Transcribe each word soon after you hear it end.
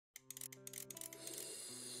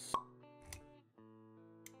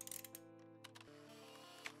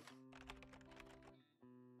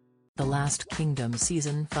Last Kingdom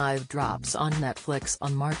Season 5 drops on Netflix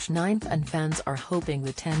on March 9 and fans are hoping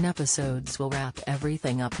the 10 episodes will wrap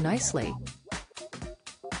everything up nicely.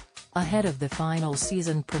 Ahead of the final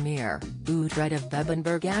season premiere, Uhtred of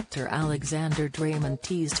Bebenberg actor Alexander Draymond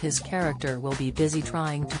teased his character will be busy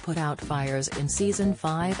trying to put out fires in Season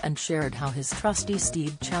 5 and shared how his trusty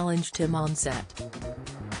steed challenged him on set.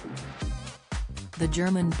 The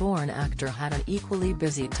German-born actor had an equally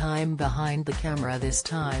busy time behind the camera this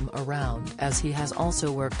time around, as he has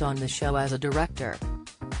also worked on the show as a director.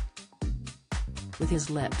 With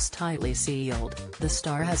his lips tightly sealed, the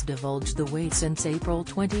star has divulged the wait since April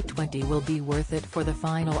 2020 will be worth it for the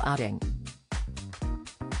final outing.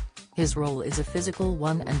 His role is a physical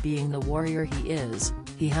one, and being the warrior he is,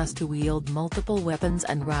 he has to wield multiple weapons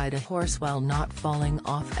and ride a horse while not falling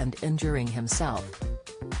off and injuring himself.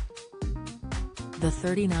 The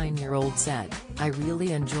 39-year-old said, "I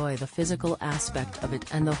really enjoy the physical aspect of it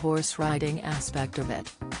and the horse riding aspect of it.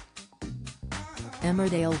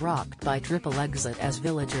 Emmerdale rocked by triple exit as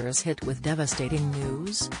villagers hit with devastating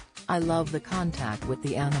news. I love the contact with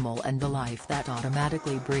the animal and the life that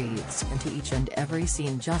automatically breathes into each and every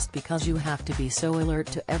scene just because you have to be so alert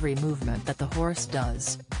to every movement that the horse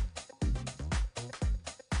does.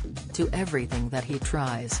 To everything that he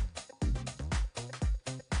tries."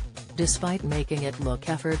 Despite making it look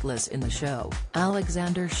effortless in the show,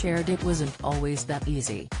 Alexander shared it wasn't always that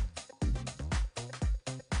easy.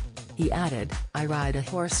 He added, "I ride a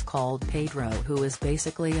horse called Pedro who is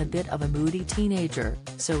basically a bit of a moody teenager,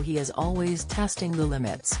 so he is always testing the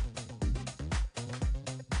limits.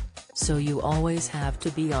 So you always have to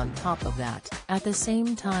be on top of that, at the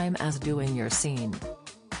same time as doing your scene.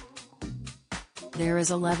 There is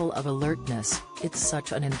a level of alertness, it's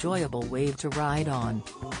such an enjoyable wave to ride on."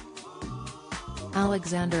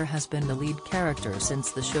 Alexander has been the lead character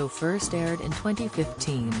since the show first aired in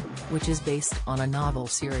 2015, which is based on a novel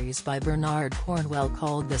series by Bernard Cornwell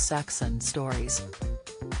called The Saxon Stories.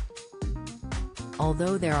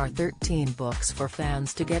 Although there are 13 books for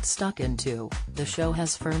fans to get stuck into, the show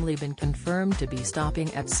has firmly been confirmed to be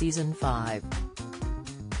stopping at Season 5.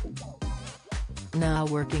 Now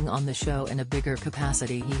working on the show in a bigger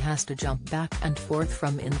capacity, he has to jump back and forth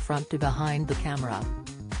from in front to behind the camera.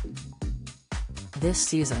 This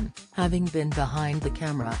season, having been behind the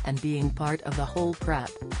camera and being part of the whole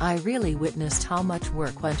prep, I really witnessed how much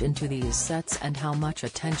work went into these sets and how much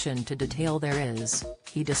attention to detail there is,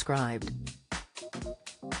 he described.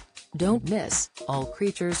 Don't miss, all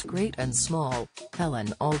creatures great and small,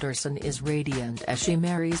 Helen Alderson is radiant as she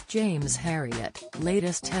marries James Herriot,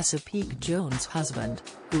 latest Chesapeake Jones' husband,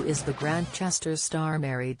 who is the Grantchester star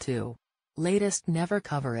married to. Latest Never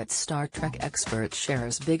Cover It Star Trek expert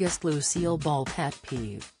shares biggest Lucille Ball pet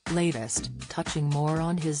peeve. Latest, touching more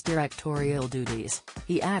on his directorial duties,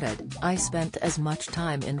 he added, "I spent as much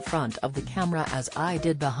time in front of the camera as I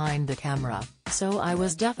did behind the camera, so I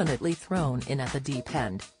was definitely thrown in at the deep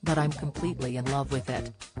end, but I'm completely in love with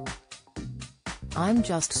it. I'm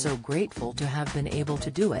just so grateful to have been able to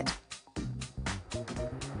do it."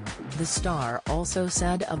 The star also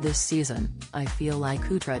said of this season, "I feel like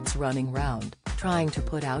Uhtred's running round, trying to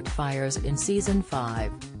put out fires in Season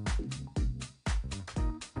 5.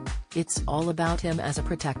 It's all about him as a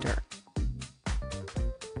protector.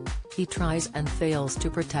 He tries and fails to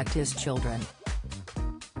protect his children."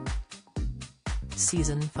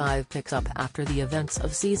 Season 5 picks up after the events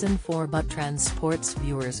of Season 4 but transports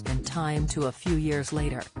viewers in time to a few years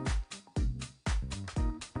later.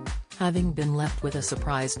 Having been left with a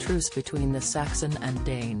surprise truce between the Saxon and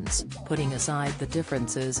Danes, putting aside the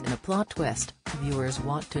differences in a plot twist, viewers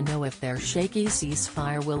want to know if their shaky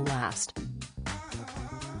ceasefire will last.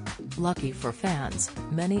 Lucky for fans,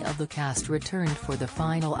 many of the cast returned for the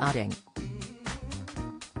final outing.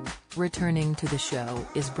 Returning to the show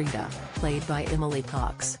is Breda, played by Emily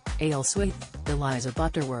Cox, Aylesworth, Eliza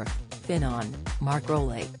Butterworth, Finan, Mark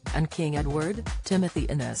Rowley, and King Edward, Timothy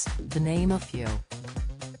Innes, to name a few.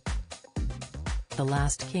 The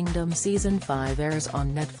Last Kingdom Season 5 airs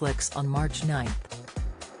on Netflix on March 9.